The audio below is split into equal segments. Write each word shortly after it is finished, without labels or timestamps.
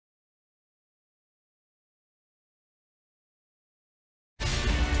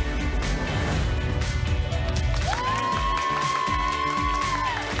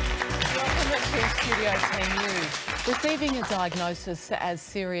Receiving a diagnosis as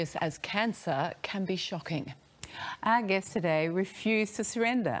serious as cancer can be shocking. Our guest today refused to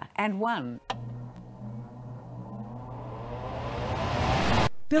surrender and won.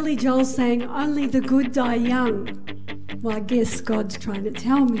 Billy Joel saying, "Only the good die young." Well, I guess God's trying to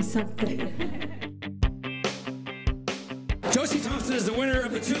tell me something. Josie Thomson is the winner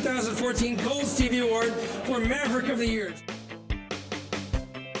of the 2014 Gold Stevie Award for Maverick of the Year.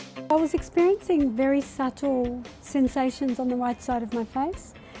 I was experiencing very subtle sensations on the right side of my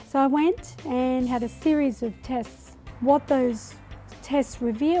face. So I went and had a series of tests. What those tests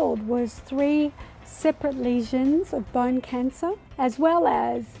revealed was 3 separate lesions of bone cancer, as well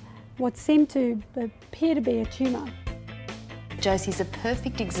as what seemed to appear to be a tumour. Josie's a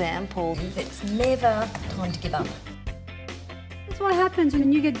perfect example. It's never time to give up. That's what happens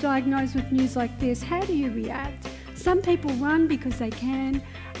when you get diagnosed with news like this. How do you react? Some people run because they can.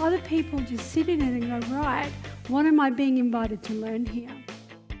 Other people just sit in it and go, right, what am I being invited to learn here?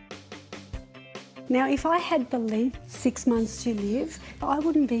 Now, if I had believed 6 months to live, I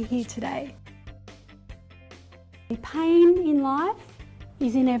wouldn't be here today. Pain in life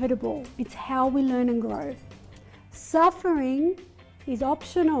is inevitable. It's how we learn and grow. Suffering is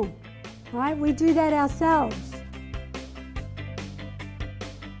optional, right? We do that ourselves.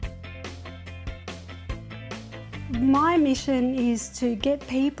 My mission is to get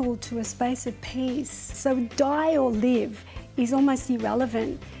people to a space of peace. So die or live is almost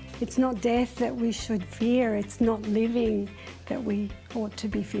irrelevant. It's not death that we should fear, it's not living that we ought to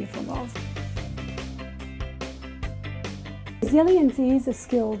be fearful of. Resilience is a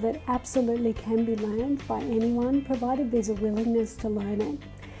skill that absolutely can be learned by anyone, provided there's a willingness to learn it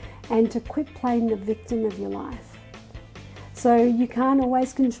and to quit playing the victim of your life. So you can't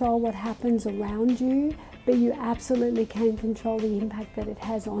always control what happens around you, but you absolutely can control the impact that it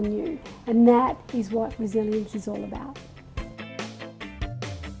has on you. And that is what resilience is all about.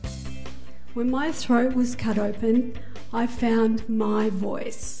 When my throat was cut open, I found my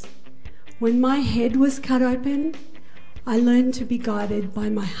voice. When my head was cut open, I learned to be guided by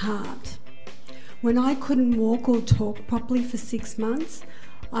my heart. When I couldn't walk or talk properly for 6 months,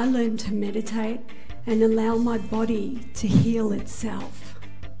 I learned to meditate and allow my body to heal itself.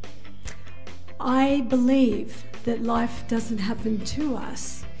 I believe that life doesn't happen to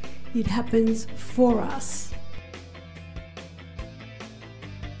us, it happens for us.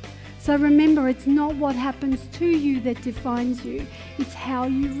 So remember, it's not what happens to you that defines you, it's how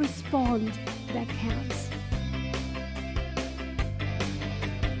you respond that counts.